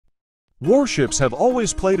Warships have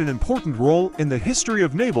always played an important role in the history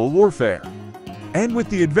of naval warfare. And with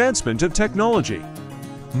the advancement of technology,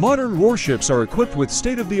 modern warships are equipped with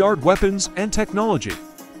state-of-the-art weapons and technology,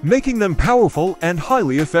 making them powerful and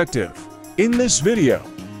highly effective. In this video,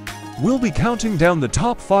 we'll be counting down the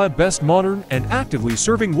top 5 best modern and actively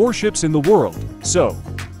serving warships in the world. So,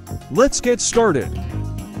 let's get started.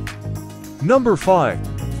 Number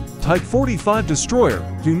 5. Type 45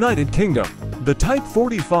 Destroyer, United Kingdom. The Type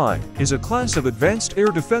 45 is a class of advanced air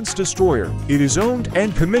defense destroyer. It is owned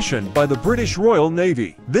and commissioned by the British Royal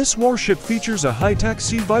Navy. This warship features a high-tech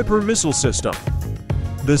Sea Viper missile system.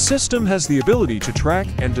 The system has the ability to track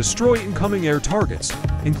and destroy incoming air targets,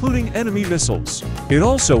 including enemy missiles. It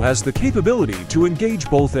also has the capability to engage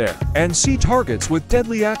both air and sea targets with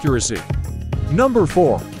deadly accuracy. Number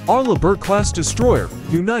 4. Arleigh Burke-class destroyer,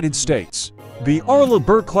 United States. The Arleigh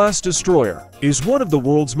Burke-class destroyer is one of the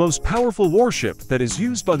world's most powerful warships that is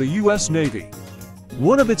used by the U.S. Navy.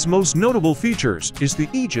 One of its most notable features is the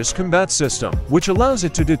Aegis combat system, which allows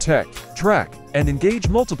it to detect, track, and engage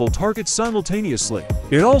multiple targets simultaneously.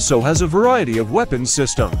 It also has a variety of weapons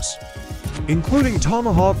systems, including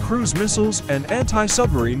Tomahawk cruise missiles and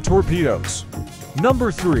anti-submarine torpedoes.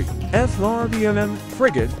 Number 3. FREMM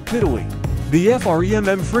Frigate, Italy. The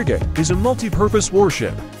FREMM frigate is a multi-purpose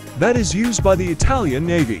warship that is used by the Italian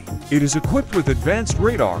Navy. It is equipped with advanced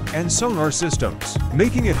radar and sonar systems,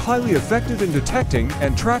 making it highly effective in detecting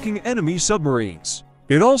and tracking enemy submarines.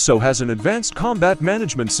 It also has an advanced combat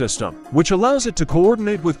management system, which allows it to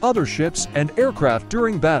coordinate with other ships and aircraft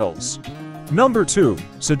during battles. Number 2.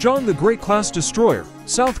 Sejong the Great-class destroyer,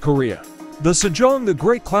 South Korea. The Sejong the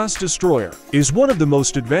Great-class destroyer is one of the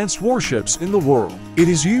most advanced warships in the world. It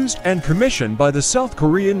is used and commissioned by the South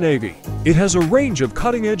Korean Navy. It has a range of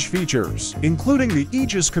cutting-edge features, including the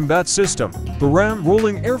Aegis combat system, the RAM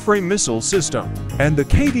rolling airframe missile system, and the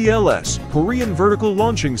KDLS Korean vertical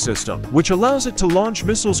launching system, which allows it to launch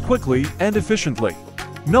missiles quickly and efficiently.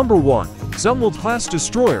 Number 1. Zumwalt-class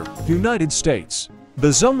destroyer, United States. The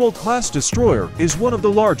Zumwalt-class destroyer is one of the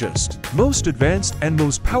largest, most advanced, and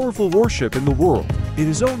most powerful warship in the world. It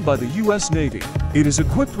is owned by the U.S. Navy. It is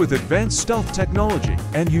equipped with advanced stealth technology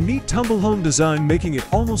and unique tumble-home design, making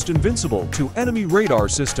it almost invincible to enemy radar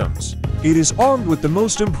systems. It is armed with the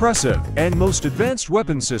most impressive and most advanced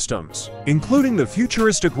weapon systems, including the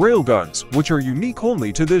futuristic railguns, which are unique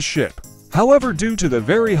only to this ship. However, due to the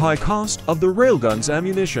very high cost of the railgun's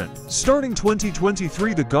ammunition, starting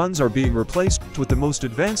 2023 the guns are being replaced with the most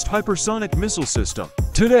advanced hypersonic missile system.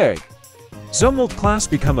 Today, Zumwalt-class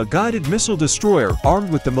become a guided missile destroyer armed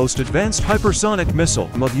with the most advanced hypersonic missile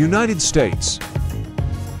of the United States.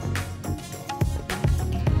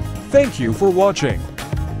 Thank you for watching.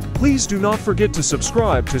 Please do not forget to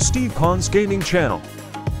subscribe to Steve Khan's gaming channel.